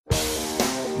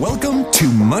Welcome to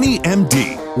Money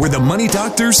MD, where the money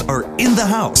doctors are in the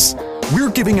house.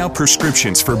 We're giving out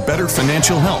prescriptions for better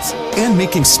financial health and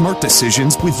making smart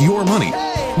decisions with your money.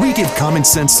 We give common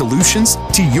sense solutions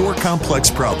to your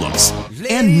complex problems.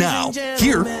 And now,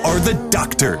 here are the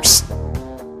doctors.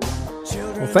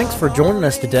 Well, thanks for joining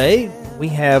us today. We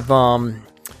have some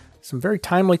very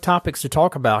timely topics to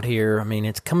talk about here. I mean,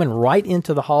 it's coming right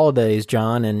into the holidays,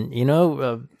 John, and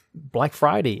Black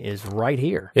Friday is right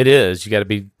here. It is. You got to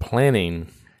be planning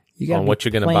on what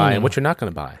you're going to buy and what you're not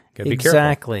going to buy. Got to be careful.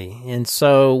 Exactly. And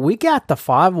so we got the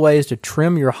 5 ways to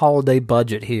trim your holiday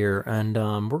budget here. And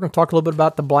we're going to talk a little bit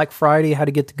about the Black Friday, how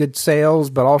to get the good sales,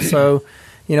 but also,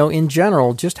 in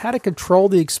general, just how to control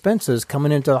the expenses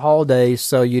coming into the holidays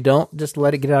so you don't just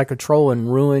let it get out of control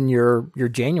and ruin your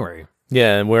January.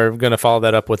 Yeah, and we're going to follow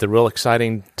that up with a real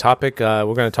exciting topic. We're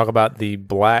going to talk about the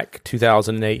Black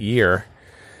 2008 year.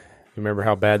 Remember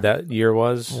how bad that year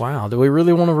was? Wow. Do we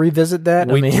really want to revisit that?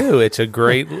 We do. It's a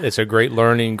great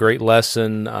learning, great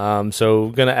lesson. So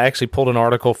we're going to actually pull an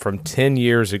article from 10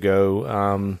 years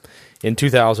ago in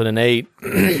 2008,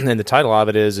 and the title of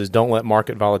it is Don't Let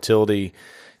Market Volatility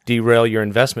Derail Your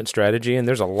Investment Strategy. And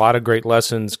there's a lot of great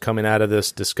lessons coming out of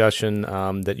this discussion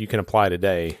that you can apply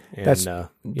today. And,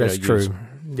 that's true.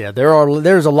 Yeah,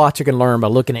 there's a lot you can learn by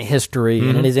looking at history,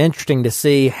 and it is interesting to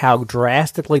see how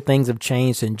drastically things have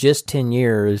changed in just 10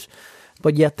 years,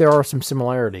 but yet there are some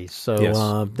similarities. So yes.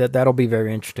 That'll be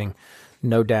very interesting,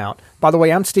 no doubt. By the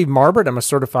way, I'm Steve Marbert. I'm a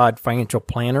certified financial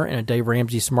planner and a Dave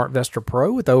Ramsey SmartVestor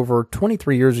Pro with over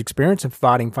 23 years experience in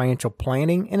providing financial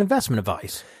planning and investment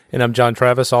advice. And I'm John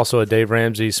Travis, also a Dave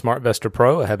Ramsey SmartVestor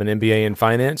Pro. I have an MBA in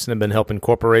finance and have been helping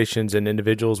corporations and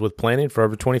individuals with planning for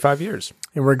over 25 years.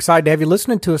 And we're excited to have you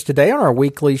listening to us today on our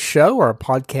weekly show. Our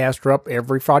podcasts are up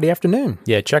every Friday afternoon.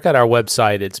 Yeah, check out our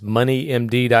website. It's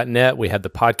moneymd.net. We have the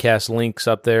podcast links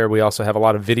up there. We also have a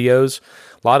lot of videos,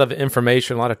 a lot of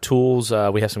information, a lot of tools.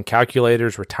 We have some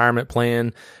calculators, retirement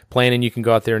planning you can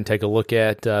go out there and take a look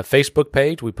at. Facebook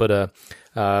page, we put a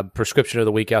prescription of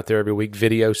the week out there every week,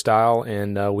 video style,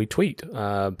 and we tweet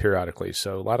periodically.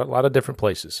 So a lot of different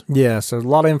places. Yeah, so a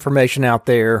lot of information out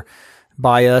there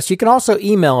by us. You can also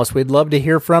email us. We'd love to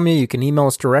hear from you. You can email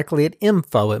us directly at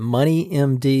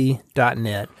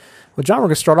info@moneymd.net. Well, John, we're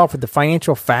going to start off with the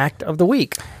financial fact of the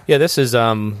week. Yeah, this is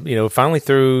finally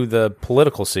through the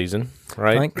political season,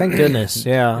 right? Thank goodness.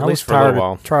 Yeah, At least for a little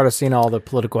while. Tired of seeing all the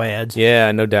political ads.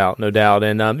 Yeah, no doubt.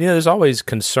 And there's always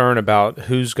concern about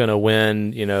who's going to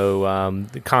win.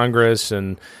 The Congress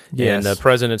and the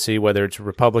presidency, whether it's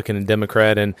Republican and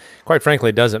Democrat, and quite frankly,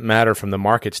 it doesn't matter from the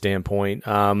market standpoint.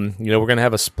 We're going to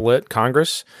have a split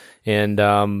Congress, and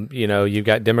you've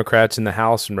got Democrats in the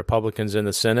House and Republicans in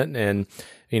the Senate, and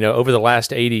over the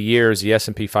last 80 years, the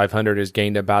S&P 500 has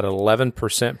gained about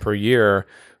 11% per year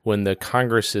when the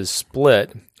Congress is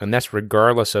split, and that's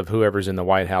regardless of whoever's in the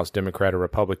White House, Democrat or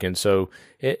Republican. So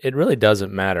it really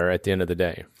doesn't matter at the end of the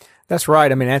day. That's right.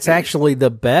 I mean, that's actually the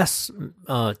best.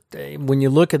 When you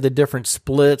look at the different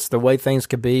splits, the way things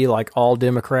could be, like all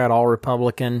Democrat, all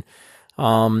Republican,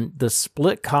 the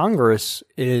split Congress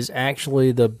is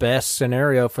actually the best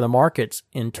scenario for the markets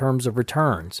in terms of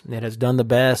returns. It has done the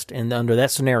best under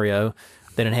that scenario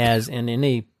than it has in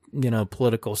any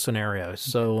political scenario.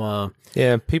 So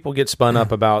people get spun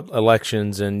up about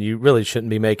elections, and you really shouldn't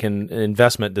be making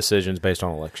investment decisions based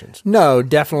on elections. No,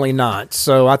 definitely not.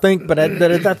 So I think, but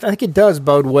I think it does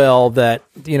bode well that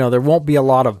there won't be a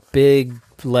lot of big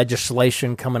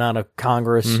legislation coming out of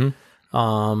Congress. Mm-hmm.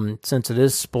 Since it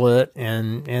is split,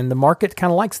 and the market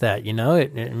kind of likes that,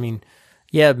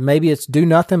 maybe it's do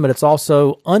nothing, but it's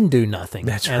also undo nothing.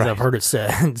 That's as right. I've heard it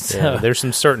said. So, there's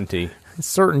some certainty.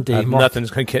 Nothing's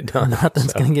going to get done.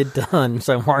 Nothing's going to get done.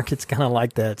 So market's kind of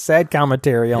like that. Sad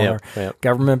commentary on our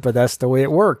government, but that's the way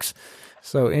it works.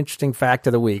 So interesting fact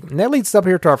of the week. And that leads us up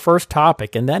here to our first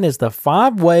topic, and that is the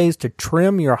 5 ways to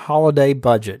trim your holiday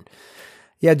budget.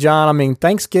 Yeah, John, I mean,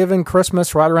 Thanksgiving,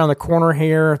 Christmas right around the corner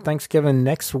here. Thanksgiving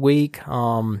next week.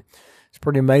 It's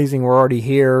pretty amazing we're already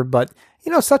here. But,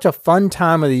 such a fun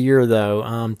time of the year,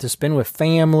 though, to spend with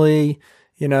family,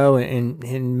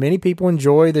 and many people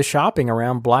enjoy the shopping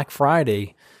around Black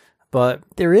Friday. But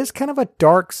there is kind of a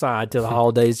dark side to the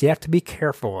holidays you have to be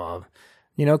careful of.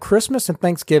 Christmas and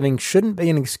Thanksgiving shouldn't be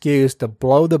an excuse to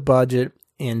blow the budget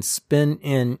and spend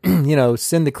and,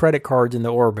 send the credit cards into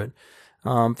orbit.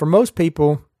 For most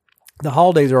people, the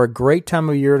holidays are a great time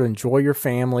of year to enjoy your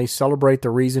family, celebrate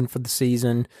the reason for the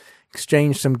season,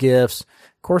 exchange some gifts.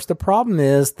 Of course, the problem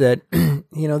is that,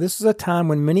 this is a time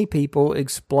when many people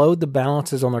explode the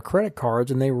balances on their credit cards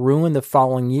and they ruin the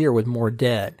following year with more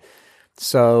debt.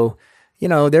 So,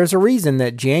 there's a reason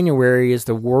that January is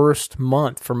the worst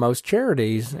month for most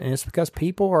charities, and it's because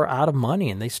people are out of money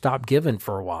and they stop giving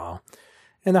for a while.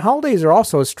 And the holidays are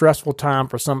also a stressful time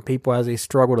for some people as they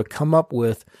struggle to come up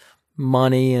with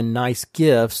money and nice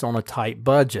gifts on a tight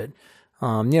budget.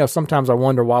 Sometimes I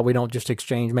wonder why we don't just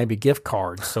exchange maybe gift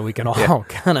cards so we can all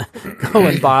kind of go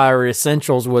and buy our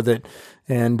essentials with it,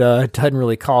 and it doesn't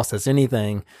really cost us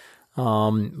anything.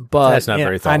 But that's not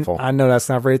very thoughtful. I know that's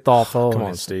not very thoughtful. Come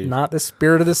on, Steve. Not the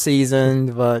spirit of the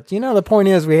season, but the point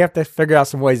is we have to figure out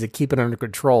some ways to keep it under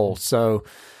control. So,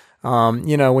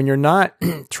 when you're not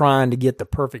trying to get the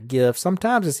perfect gift,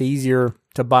 sometimes it's easier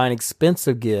to buy an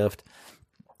expensive gift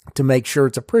to make sure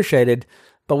it's appreciated.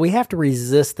 But we have to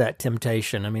resist that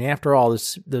temptation. I mean, after all,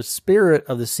 the spirit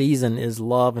of the season is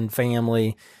love and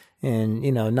family, and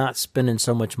not spending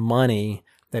so much money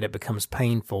that it becomes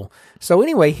painful. So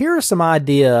anyway, here are some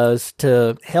ideas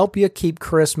to help you keep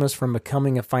Christmas from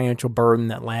becoming a financial burden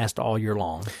that lasts all year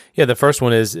long. Yeah, the first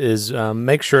one is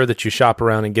make sure that you shop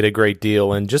around and get a great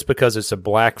deal. And just because it's a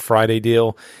Black Friday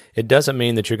deal, it doesn't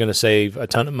mean that you're going to save a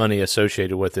ton of money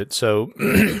associated with it. So,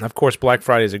 of course, Black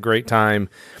Friday is a great time,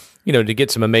 to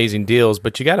get some amazing deals,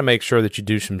 but you got to make sure that you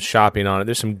do some shopping on it.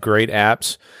 There's some great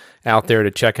apps out there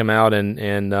to check them out,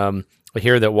 and I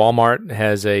hear that Walmart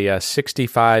has a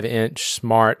 65-inch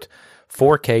smart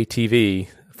 4K TV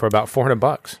for about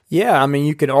 $400. Yeah, I mean,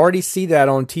 you can already see that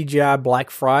on TGI Black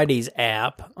Friday's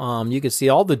app. You can see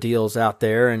all the deals out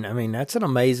there, and I mean, that's an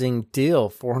amazing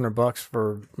deal. $400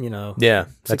 for Yeah,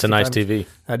 that's a nice TV.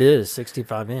 That is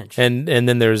 65-inch. And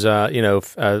then there's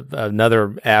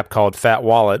another app called Fat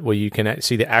Wallet where you can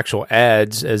see the actual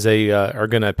ads as they are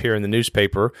going to appear in the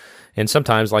newspaper. And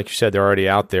sometimes, like you said, they're already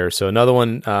out there. So another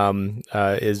one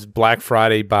is Black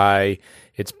Friday Buy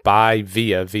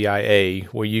Via, VIA,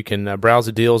 where you can browse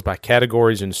the deals by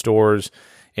categories in stores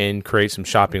and create some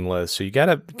shopping lists. So you got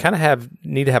to kind of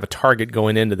need to have a target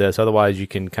going into this. Otherwise, you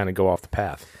can kind of go off the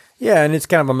path. Yeah, and it's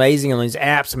kind of amazing on these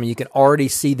apps. I mean, you can already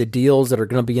see the deals that are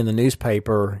going to be in the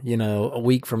newspaper, a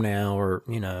week from now, or,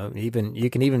 even you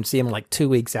can even see them like 2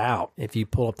 weeks out if you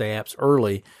pull up the apps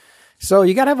early. So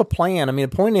you got to have a plan. I mean,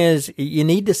 the point is you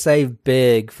need to save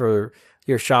big for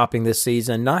your shopping this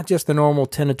season, not just the normal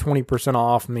 10 to 20%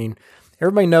 off. I mean,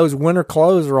 everybody knows winter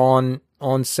clothes are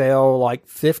on sale like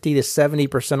 50 to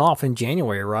 70% off in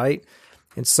January, right?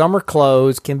 And summer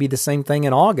clothes can be the same thing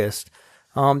in August.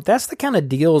 That's the kind of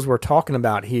deals we're talking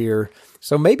about here.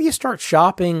 So maybe you start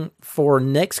shopping for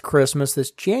next Christmas this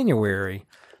January,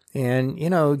 and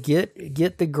get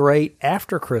the great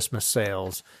after Christmas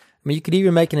sales. I mean, you could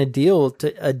even make a deal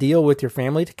with your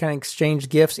family to kind of exchange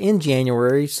gifts in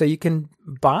January so you can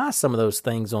buy some of those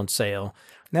things on sale.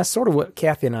 And that's sort of what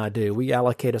Kathy and I do. We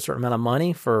allocate a certain amount of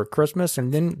money for Christmas,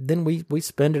 and then we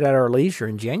spend it at our leisure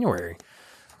in January.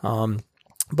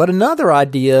 But another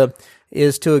idea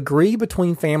is to agree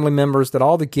between family members that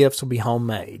all the gifts will be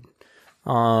homemade.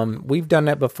 We've done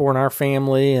that before in our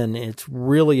family, and it's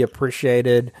really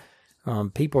appreciated.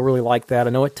 People really like that.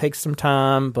 I know it takes some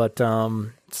time, but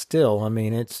still, I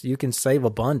mean, you can save a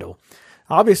bundle.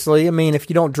 Obviously, I mean, if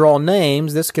you don't draw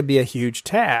names, this could be a huge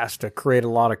task to create a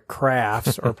lot of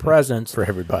crafts or presents for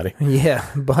everybody. Yeah,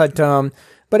 but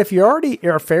if you already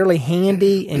are fairly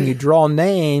handy and you draw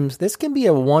names, this can be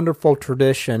a wonderful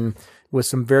tradition with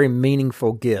some very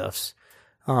meaningful gifts.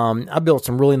 I built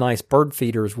some really nice bird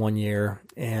feeders one year,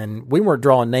 and we weren't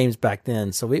drawing names back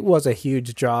then, so it was a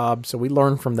huge job. So we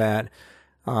learned from that.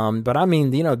 But I mean,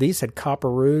 these had copper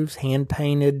roofs, hand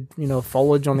painted,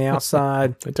 foliage on the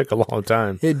outside. It took a long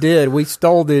time. It did. We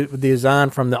stole the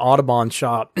design from the Audubon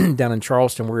shop down in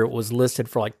Charleston, where it was listed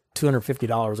for like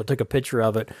 $250. I took a picture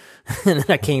of it, and then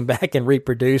I came back and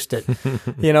reproduced it.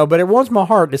 But it warms my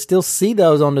heart to still see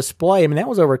those on display. I mean, that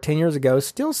was over 10 years ago.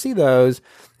 Still see those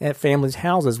at families'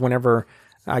 houses whenever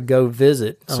I go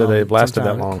visit. So they've lasted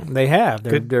that long. They have.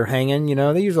 They're hanging.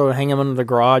 They usually hang them under the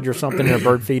garage or something in a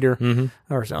bird feeder,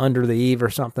 or under the eave or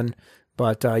something.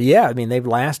 But yeah, I mean, they've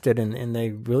lasted and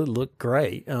they really look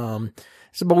great.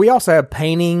 But we also have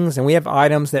paintings, and we have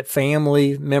items that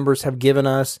family members have given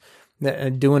us,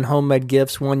 doing homemade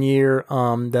gifts one year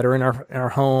that are in our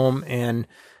home, and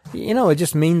it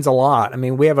just means a lot. I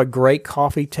mean, we have a great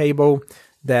coffee table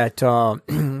that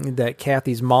that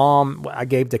Kathy's mom, I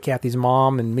gave to Kathy's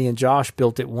mom, and me and Josh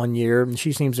built it one year, and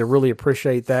she seems to really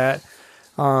appreciate that.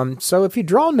 So if you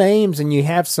draw names and you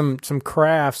have some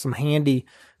crafts, some handy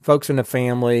folks in the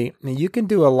family, you can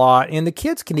do a lot, and the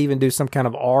kids can even do some kind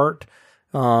of art.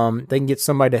 They can get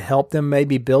somebody to help them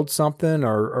maybe build something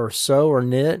or sew or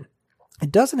knit.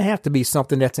 It doesn't have to be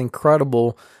something that's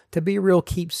incredible to be a real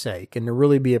keepsake and to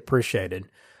really be appreciated.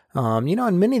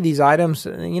 And many of these items,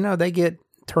 they get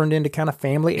turned into kind of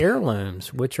family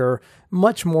heirlooms, which are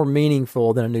much more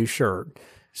meaningful than a new shirt.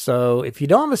 So if you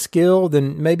don't have a skill,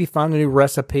 then maybe find a new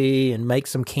recipe and make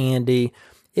some candy.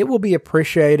 It will be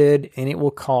appreciated, and it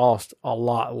will cost a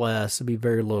lot less. It'll be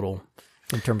very little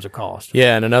in terms of cost.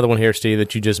 Yeah, and another one here, Steve,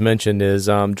 that you just mentioned is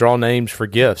draw names for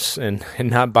gifts and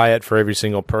not buy it for every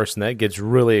single person. That gets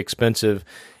really expensive,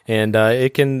 and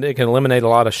it can eliminate a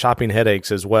lot of shopping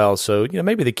headaches as well. So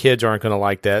maybe the kids aren't going to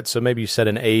like that. So maybe you set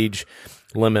an age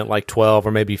limit like 12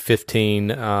 or maybe 15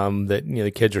 that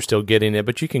the kids are still getting it,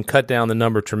 but you can cut down the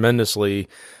number tremendously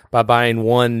by buying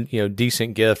one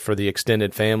decent gift for the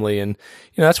extended family. And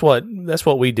that's what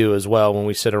we do as well when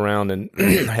we sit around and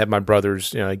have my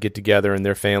brothers get together and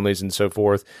their families and so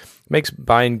forth. It makes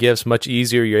buying gifts much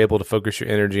easier. You're able to focus your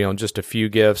energy on just a few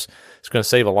gifts. It's going to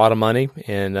save a lot of money,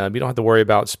 and you don't have to worry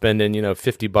about spending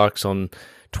 $50 on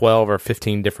 12 or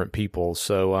 15 different people.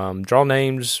 So draw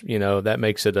names, that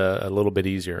makes it a little bit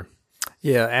easier.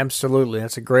 Yeah, absolutely.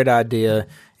 That's a great idea.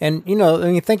 And,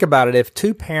 when you think about it, if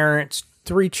 2 parents,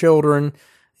 3 children,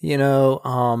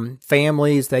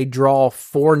 families, they draw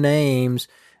 4 names,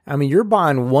 you're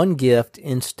buying one gift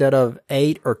instead of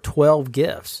 8 or 12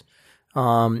 gifts.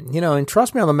 And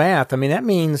trust me on the math. That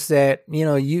means that,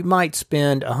 you might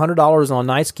spend $100 on a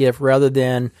nice gift rather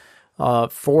than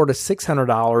 $400 to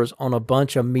 $600 on a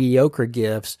bunch of mediocre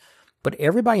gifts, but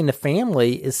everybody in the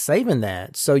family is saving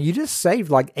that. So you just saved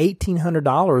like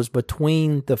 $1,800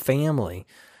 between the family.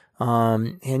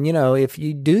 If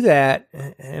you do that,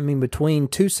 between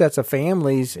 2 sets of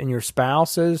families and your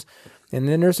spouses, and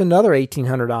then there's another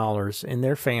 $1,800 in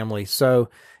their family. So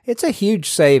it's a huge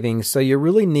savings. So you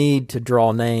really need to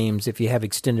draw names if you have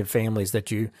extended families that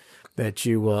you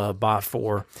buy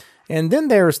for. And then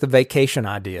there's the vacation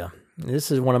idea.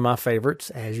 This is one of my favorites,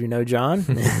 as you know, John.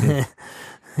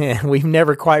 And we've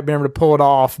never quite been able to pull it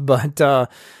off. But,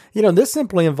 this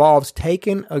simply involves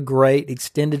taking a great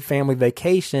extended family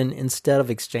vacation instead of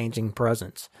exchanging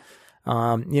presents.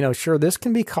 Sure, this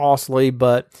can be costly,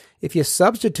 but if you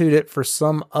substitute it for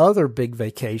some other big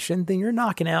vacation, then you're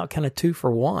knocking out kind of 2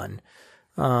 for 1.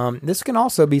 This can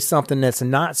also be something that's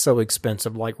not so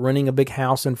expensive, like renting a big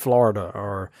house in Florida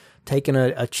or taking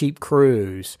a cheap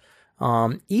cruise.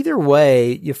 Either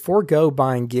way, you forego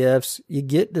buying gifts. You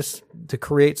get this to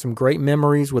create some great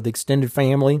memories with extended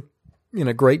family in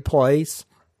a great place.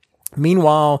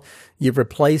 Meanwhile, you've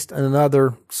replaced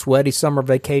another sweaty summer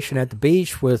vacation at the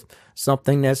beach with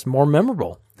something that's more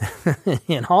memorable.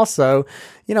 And also,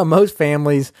 most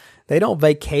families, they don't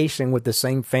vacation with the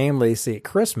same family they see at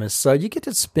Christmas. So you get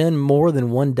to spend more than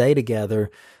one day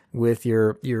together with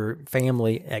your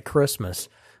family at Christmas.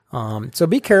 So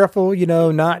be careful,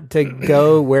 not to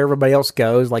go where everybody else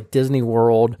goes, like Disney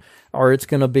World, or it's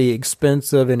going to be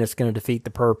expensive and it's going to defeat the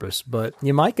purpose. But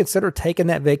you might consider taking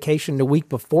that vacation the week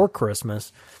before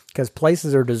Christmas, because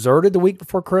places are deserted the week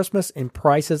before Christmas and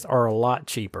prices are a lot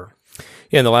cheaper.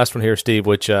 Yeah, and the last one here, Steve,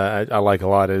 which I like a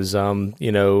lot, is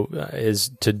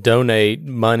is to donate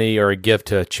money or a gift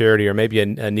to a charity or maybe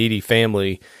a needy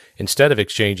family instead of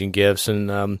exchanging gifts,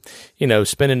 and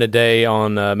spending a day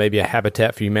on maybe a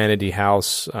Habitat for Humanity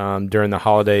house during the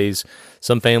holidays.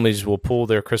 Some families will pool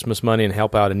their Christmas money and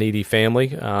help out a needy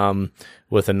family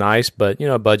with a nice but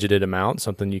budgeted amount,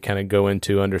 something you kind of go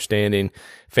into understanding.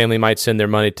 Family might send their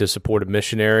money to support a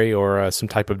missionary or some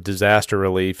type of disaster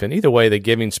relief, and either way, the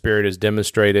giving spirit is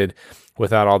demonstrated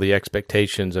without all the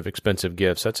expectations of expensive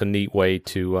gifts. That's a neat way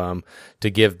to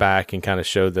give back and kind of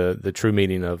show the true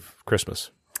meaning of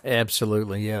Christmas.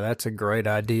 Absolutely. Yeah, that's a great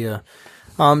idea.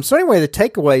 So anyway, the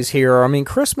takeaways here are,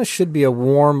 Christmas should be a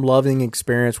warm, loving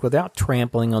experience without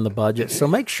trampling on the budget. So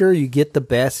make sure you get the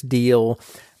best deal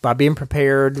by being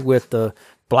prepared with the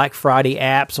Black Friday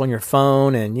apps on your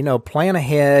phone and, plan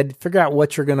ahead, figure out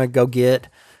what you're going to go get.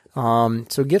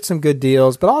 So get some good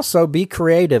deals, but also be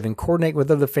creative and coordinate with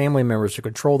other family members to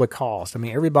control the cost.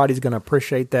 Everybody's going to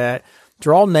appreciate that.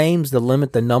 Draw names to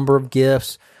limit the number of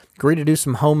gifts. Agree to do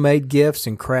some homemade gifts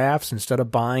and crafts instead of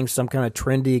buying some kind of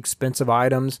trendy, expensive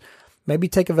items. Maybe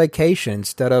take a vacation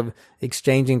instead of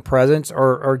exchanging presents,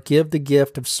 or give the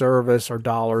gift of service or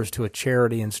dollars to a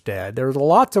charity instead. There's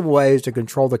lots of ways to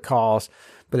control the cost,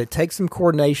 but it takes some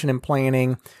coordination and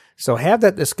planning. So have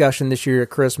that discussion this year at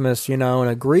Christmas, and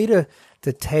agree to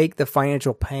take the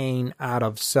financial pain out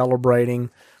of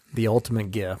celebrating the ultimate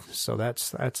gift. So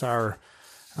that's our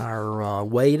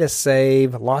way to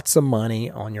save lots of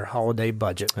money on your holiday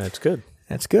budget. That's good.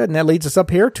 That's good. And that leads us up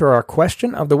here to our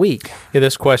question of the week. Yeah,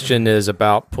 this question is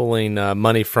about pulling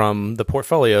money from the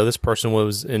portfolio. This person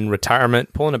was in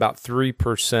retirement, pulling about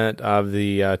 3% of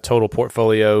the total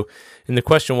portfolio. And the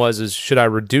question was, should I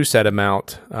reduce that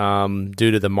amount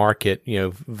due to the market,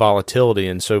 volatility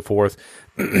and so forth?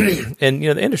 And,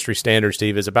 the industry standard,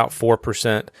 Steve, is about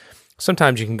 4%.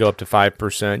 Sometimes you can go up to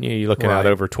 5%. You're looking at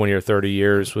over 20 or 30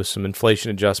 years with some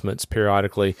inflation adjustments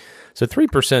periodically. So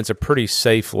 3% is a pretty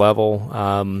safe level.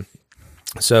 The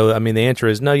answer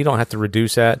is no, you don't have to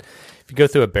reduce that. If you go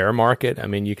through a bear market,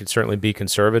 you could certainly be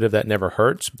conservative. That never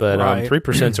hurts, but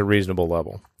 3% is a reasonable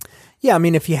level. Yeah,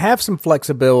 if you have some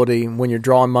flexibility when you're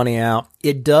drawing money out,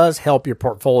 it does help your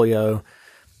portfolio,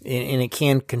 and it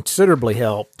can considerably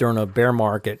help during a bear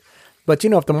market. But,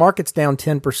 if the market's down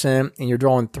 10% and you're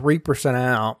drawing 3%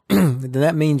 out, then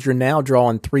that means you're now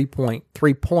drawing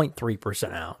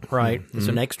 3.3% out, right? Mm-hmm. It's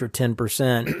an extra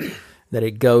 10% that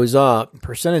it goes up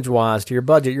percentage-wise to your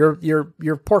budget.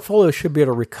 Your portfolio should be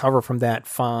able to recover from that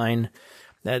fine.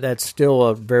 That's still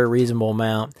a very reasonable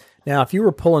amount. Now, if you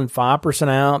were pulling 5%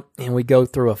 out and we go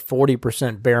through a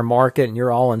 40% bear market and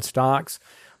you're all in stocks,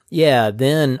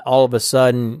 then all of a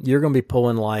sudden you're going to be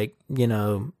pulling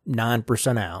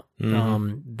 9% out.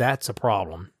 Mm-hmm. That's a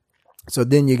problem. So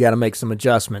then you got to make some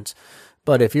adjustments.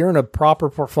 But if you're in a proper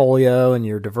portfolio and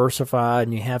you're diversified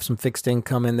and you have some fixed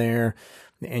income in there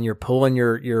and you're pulling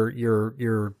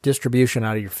your distribution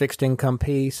out of your fixed income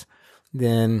piece,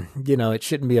 then, it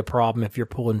shouldn't be a problem if you're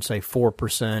pulling, say,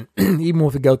 4%. Even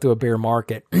if we go through a bear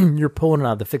market, you're pulling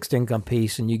out of the fixed income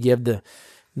piece and you give the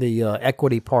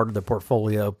equity part of the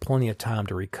portfolio plenty of time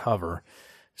to recover.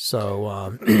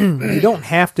 So you don't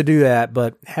have to do that,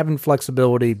 but having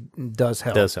flexibility does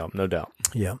help. Does help, no doubt.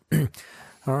 Yeah.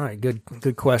 All right,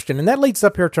 good question. And that leads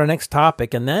up here to our next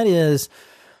topic, and that is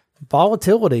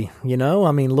volatility.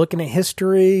 Looking at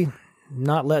history,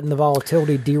 not letting the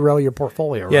volatility derail your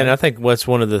portfolio. Right? Yeah, and I think what's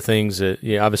one of the things that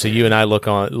obviously you and I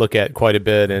look at quite a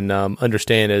bit and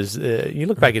understand is you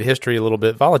look back at history a little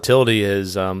bit. Volatility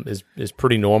is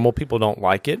pretty normal. People don't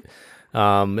like it.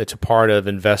 It's a part of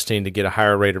investing to get a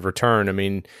higher rate of return.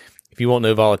 If you want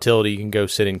no volatility, you can go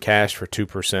sit in cash for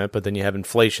 2%, but then you have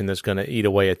inflation that's going to eat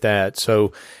away at that.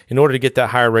 So in order to get that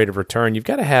higher rate of return, you've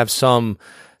got to have some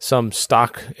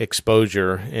stock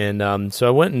exposure. And so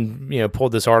I went and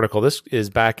pulled this article. This is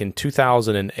back in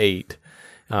 2008,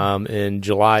 in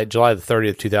July the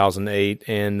 30th, 2008.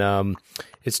 And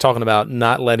it's talking about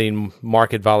not letting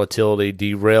market volatility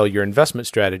derail your investment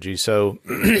strategy. So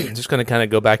just going to kind of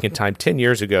go back in time 10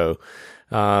 years ago.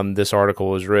 This article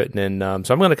was written. And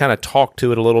so I'm going to kind of talk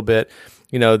to it a little bit.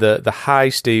 The high,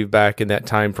 Steve, back in that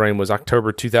time frame was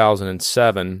October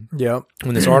 2007. Yep.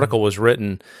 When this article was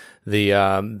written,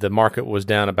 the market was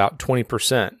down about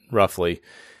 20% roughly.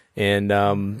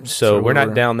 And so we're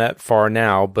not down that far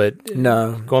now, but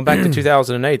no. Going back to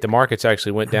 2008, the markets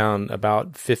actually went down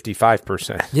about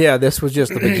 55%. Yeah, this was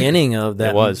just the beginning of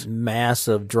that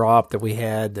massive drop that we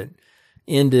had that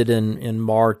ended in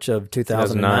March of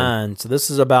 2009. So this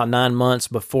is about 9 months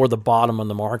before the bottom of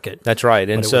the market. That's right.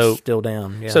 And so was still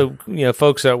down. Yeah. So,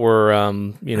 folks that were,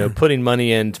 putting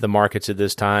money into the markets at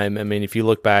this time, if you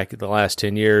look back at the last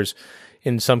 10 years,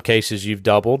 in some cases you've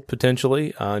doubled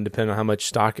potentially, depending on how much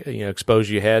stock,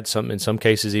 exposure you had. In some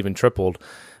cases even tripled,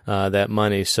 that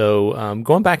money. So,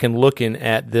 going back and looking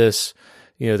at this,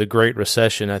 the Great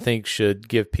Recession, I think should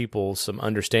give people some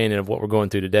understanding of what we're going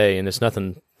through today. And it's not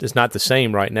the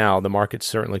same right now. The market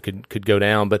certainly could go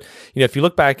down. But, if you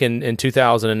look back in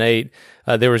 2008,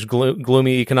 there was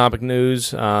gloomy economic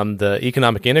news. The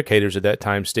economic indicators at that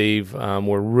time, Steve,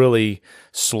 were really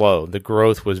slow. The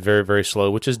growth was very, very slow,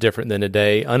 which is different than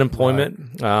today.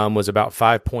 Unemployment was about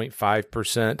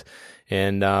 5.5%.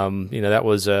 And, that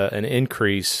was an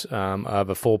increase of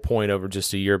a full point over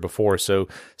just a year before. So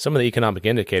some of the economic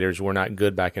indicators were not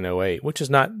good back in 2008, which is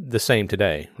not the same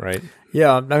today, right?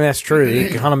 Yeah, that's true.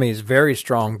 The economy is very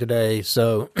strong today.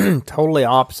 So totally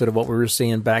opposite of what we were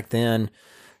seeing back then.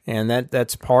 And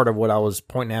that's part of what I was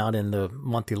pointing out in the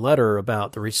monthly letter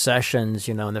about the recessions,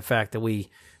 and the fact that we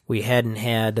hadn't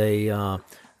had there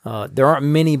aren't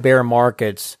many bear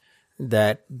markets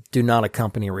that do not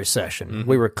accompany a recession. Mm-hmm.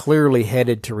 We were clearly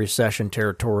headed to recession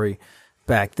territory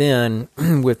back then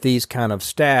with these kind of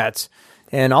stats.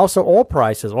 And also oil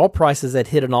prices that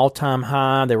hit an all-time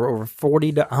high. They were over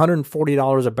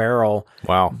 $140 a barrel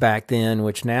back then,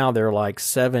 which now they're like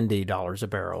 $70 a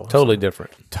barrel. Totally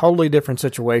different. Totally different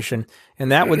situation.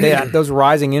 And those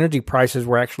rising energy prices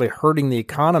were actually hurting the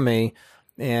economy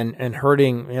and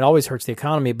hurting, it always hurts the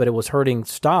economy, but it was hurting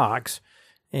stocks.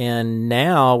 And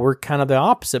now we're kind of the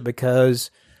opposite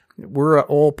because we're an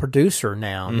oil producer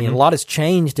now. I mean, a lot has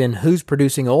changed in who's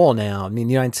producing oil now. I mean,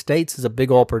 the United States is a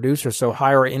big oil producer, so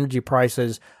higher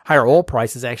oil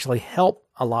prices actually help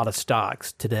a lot of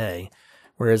stocks today,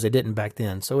 whereas they didn't back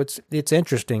then. So it's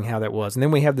interesting how that was. And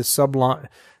then we have the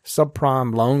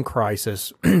subprime loan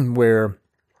crisis where,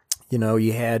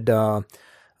 you had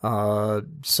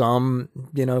some,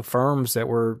 firms that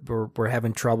were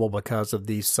having trouble because of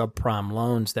these subprime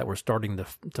loans that were starting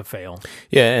to fail.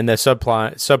 Yeah, and the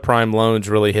subprime loans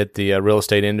really hit the real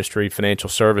estate industry, financial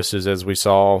services, as we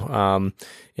saw.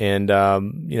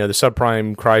 The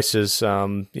subprime crisis,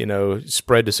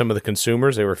 spread to some of the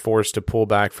consumers. They were forced to pull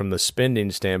back from the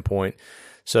spending standpoint.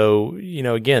 So,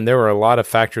 again, there were a lot of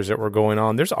factors that were going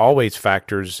on. There's always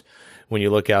factors when you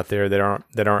look out there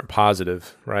that aren't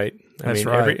positive, right? That's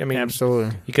right.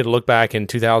 Absolutely. You could look back in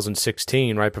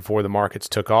 2016, right before the markets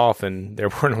took off, and there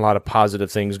weren't a lot of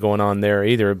positive things going on there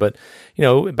either. But,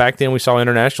 back then we saw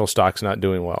international stocks not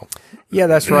doing well. Yeah,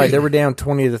 that's right. They were down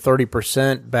 20 to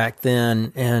 30% back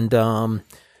then, and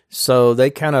so they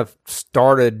kind of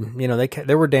started.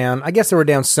 They were down. I guess they were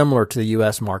down similar to the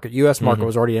U.S. market. U.S. market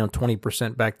was already down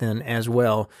 20% back then as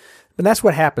well. But that's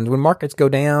what happens when markets go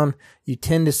down. You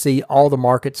tend to see all the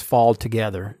markets fall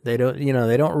together. They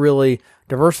don't really,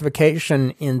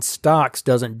 diversification in stocks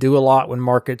doesn't do a lot when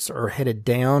markets are headed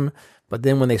down. But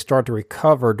then when they start to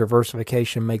recover,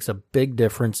 diversification makes a big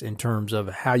difference in terms of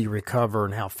how you recover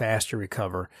and how fast you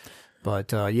recover.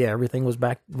 But everything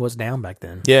was down back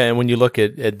then. Yeah, and when you look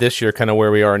at this year, kind of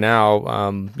where we are now,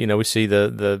 we see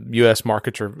the U.S.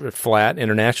 markets are flat.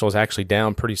 International is actually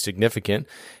down pretty significant.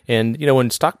 And when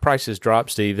stock prices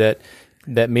drop, Steve,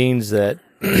 that means that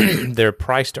their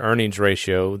price to earnings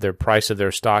ratio, their price of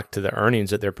their stock to the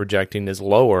earnings that they're projecting is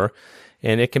lower,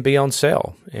 and it can be on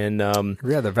sale. And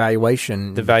the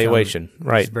valuation,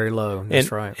 right, is very low.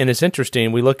 That's right. And it's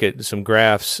interesting. We look at some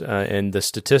graphs and the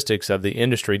statistics of the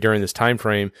industry during this time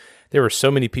frame. There were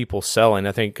so many people selling.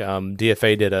 I think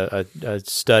DFA did a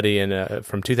study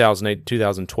from 2008 to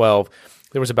 2012.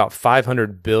 There was about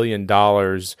 $500 billion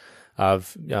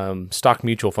of stock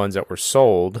mutual funds that were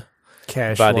sold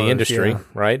by the industry,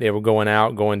 right? They were going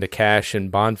to cash and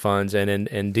bond funds, and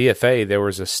in DFA there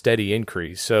was a steady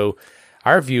increase. So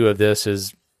our view of this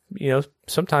is,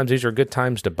 sometimes these are good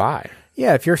times to buy.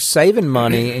 Yeah, if you're saving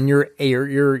money and you're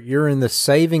in the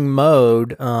saving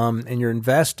mode and you're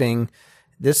investing,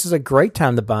 this is a great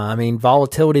time to buy. I mean,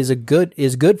 volatility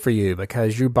is good for you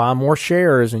because you buy more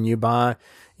shares and you buy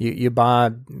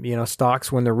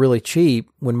stocks when they're really cheap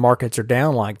when markets are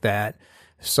down like that.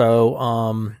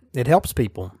 So it helps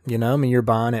people. You're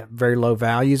buying at very low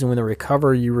values, and when they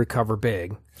recover, you recover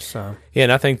big. So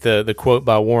and I think the quote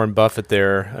by Warren Buffett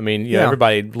there.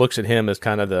 Everybody looks at him as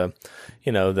kind of the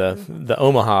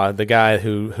Omaha, the guy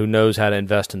who knows how to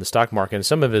invest in the stock market. And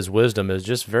some of his wisdom is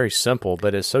just very simple,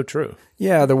 but it's so true.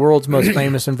 Yeah, the world's most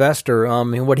famous investor.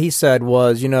 And what he said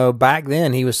was, back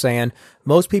then he was saying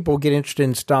most people get interested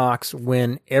in stocks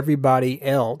when everybody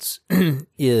else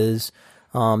is.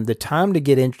 The time to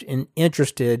get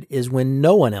interested is when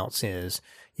no one else is.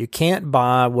 You can't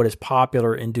buy what is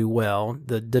popular and do well.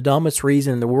 The dumbest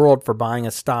reason in the world for buying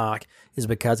a stock is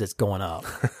because it's going up.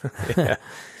 Yeah.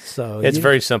 So it's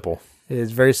very simple. It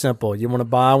is very simple. You want to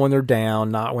buy when they're down,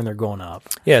 not when they're going up.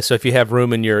 Yeah, so if you have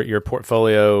room in your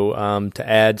portfolio to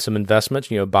add some investments,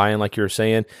 buying like you were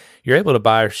saying, you're able to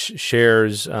buy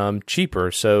shares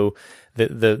cheaper. So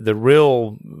the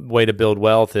real way to build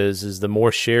wealth is the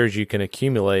more shares you can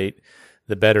accumulate,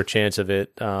 the better chance of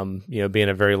it being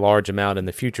a very large amount in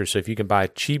the future. So if you can buy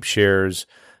cheap shares,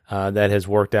 that has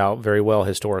worked out very well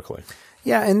historically.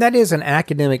 Yeah, and that is an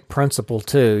academic principle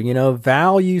too.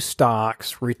 Value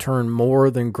stocks return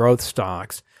more than growth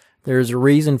stocks. There's a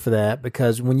reason for that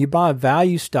because when you buy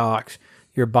value stocks,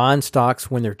 you're buying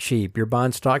stocks when they're cheap. You're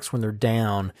buying stocks when they're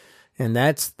down. And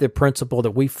that's the principle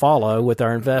that we follow with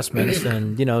our investments.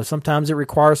 And, sometimes it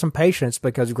requires some patience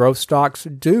because growth stocks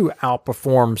do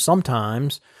outperform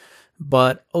sometimes.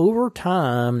 But over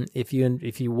time, if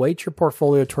you weight your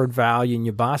portfolio toward value and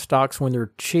you buy stocks when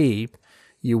they're cheap,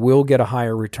 you will get a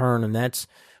higher return. And that's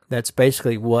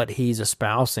basically what he's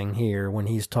espousing here when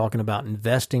he's talking about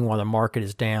investing while the market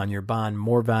is down. You're buying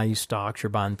more value stocks. You're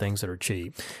buying things that are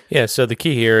cheap. Yeah. So the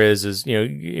key here is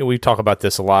we talk about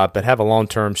this a lot, but have a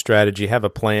long-term strategy, have a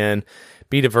plan,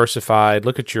 be diversified,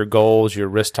 look at your goals, your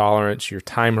risk tolerance, your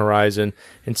time horizon,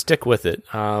 and stick with it.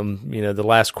 The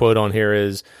last quote on here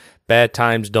is, bad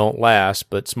times don't last,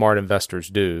 but smart investors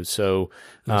do. So,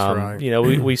 right.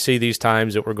 We see these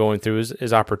times that we're going through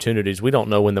as opportunities. We don't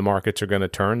know when the markets are going to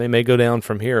turn. They may go down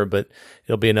from here, but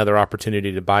it'll be another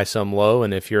opportunity to buy some low.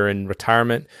 And if you're in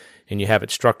retirement, and you have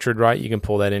it structured right, you can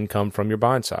pull that income from your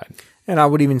bond side. And I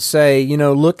would even say,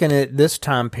 looking at this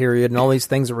time period and all these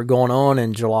things that were going on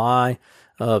in July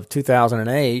of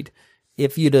 2008,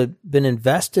 if you'd have been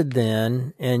invested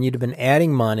then and you'd have been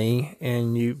adding money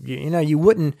and you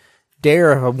wouldn't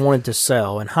dare have wanted to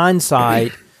sell. In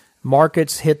hindsight,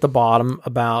 markets hit the bottom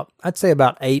I'd say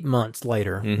about 8 months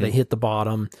later, they hit the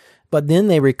bottom, but then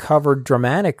they recovered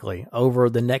dramatically over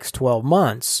the next 12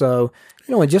 months. So,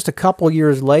 and just a couple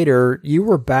years later, you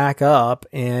were back up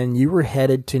and you were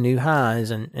headed to new highs,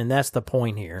 and that's the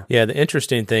point here. Yeah, the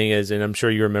interesting thing is, and I'm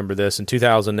sure you remember this, in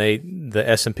 2008, the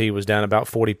S&P was down about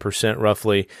 40%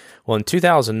 roughly. Well, in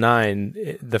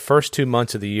 2009, the first 2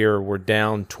 months of the year were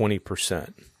down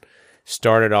 20%.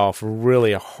 Started off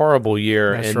really a horrible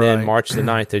year, That's and right. then March the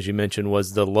 9th, as you mentioned,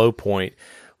 was the low point.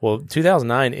 Well,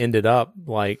 2009 ended up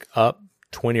up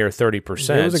 20 or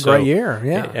 30%. It was a great year,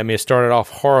 yeah. I mean, it started off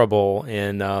horrible,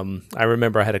 and I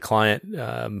remember I had a client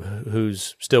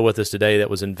who's still with us today that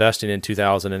was investing in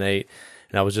 2008,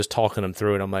 and I was just talking him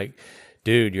through it. I'm like,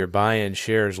 dude, you're buying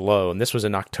shares low. And this was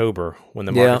in October when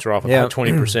the markets were off about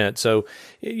 20%. So,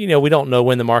 we don't know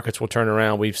when the markets will turn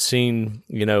around. We've seen,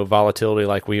 volatility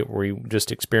like we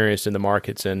just experienced in the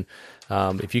markets, and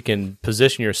if you can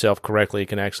position yourself correctly, it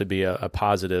can actually be a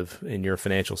positive in your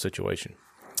financial situation.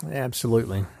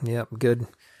 Absolutely. Yep. Good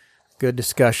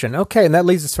discussion. Okay. And that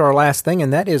leads us to our last thing,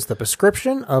 and that is the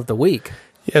prescription of the week.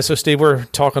 Yeah. So, Steve, we're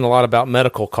talking a lot about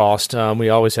medical cost. We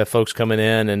always have folks coming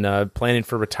in and planning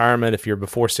for retirement. If you're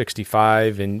before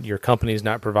 65 and your company's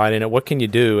not providing it, what can you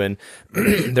do? And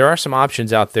there are some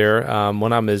options out there.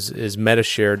 One of them is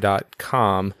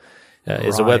Metashare.com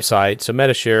is a website. So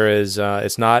Metashare is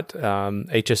it's not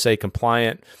HSA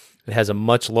compliant. It has a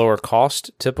much lower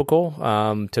cost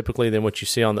typically than what you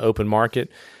see on the open market.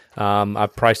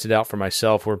 I've priced it out for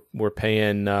myself. We're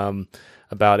paying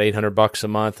about $800 a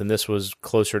month, and this was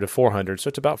closer to $400. So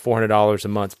it's about $400 a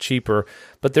month cheaper.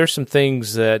 But there's some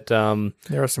things that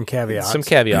there are some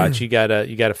caveats. You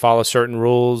gotta follow certain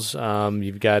rules.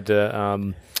 You've got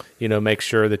to make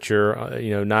sure that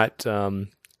you're not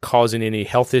causing any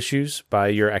health issues by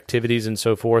your activities and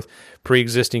so forth.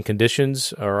 Pre-existing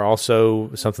conditions are also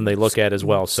something they look at as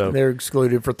well. So they're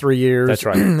excluded for 3 years. That's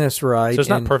right. That's right. So it's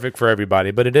not perfect for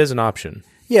everybody, but it is an option.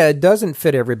 Yeah, it doesn't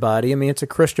fit everybody. I mean, it's a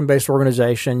Christian-based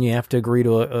organization. You have to agree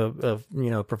to a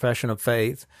profession of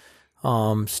faith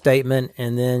statement,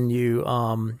 and then you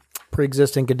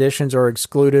pre-existing conditions are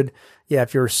excluded. Yeah,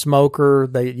 if you're a smoker,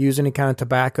 they use any kind of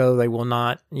tobacco, they will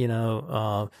not,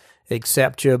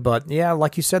 accept you. But yeah,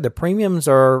 like you said, the premiums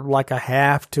are like a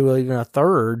half to even a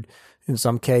third in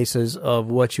some cases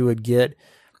of what you would get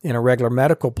in a regular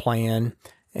medical plan.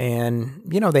 And,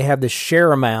 they have this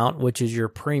share amount, which is your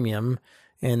premium,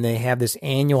 and they have this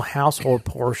annual household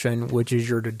portion, which is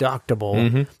your deductible.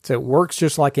 Mm-hmm. So it works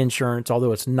just like insurance,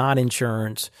 although it's not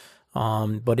insurance,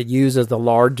 but it uses the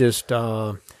largest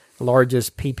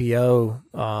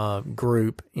PPO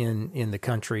group in the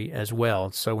country as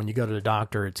well. So when you go to the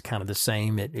doctor, it's kind of the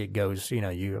same. It goes,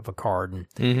 you have a card and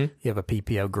you have a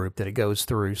PPO group that it goes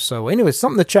through. So anyway,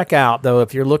 something to check out, though,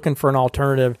 if you're looking for an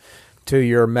alternative to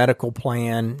your medical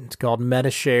plan. It's called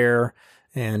Metashare,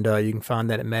 and you can find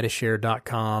that at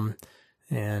Metashare.com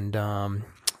and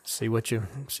see what you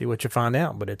find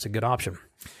out. But it's a good option.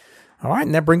 All right,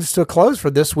 and that brings us to a close for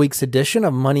this week's edition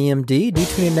of Money MD. Do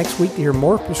tune in next week to hear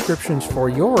more prescriptions for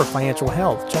your financial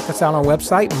health. Check us out on our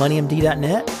website,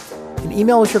 moneymd.net, and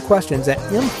email us your questions at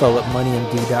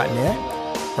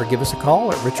info@moneymd.net, or give us a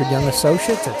call at Richard Young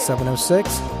Associates at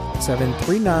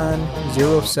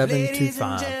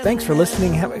 706-739-0725. Thanks for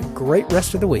listening. Have a great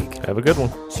rest of the week. Have a good one.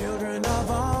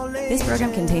 This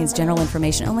program contains general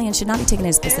information only and should not be taken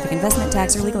as specific investment,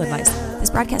 tax, or legal advice. This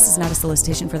broadcast is not a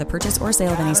solicitation for the purchase or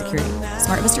sale of any security.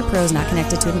 SmartVestor Pro is not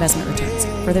connected to investment returns.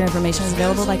 Further information is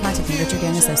available by contacting Richard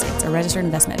Young Associates, a registered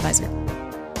investment advisor.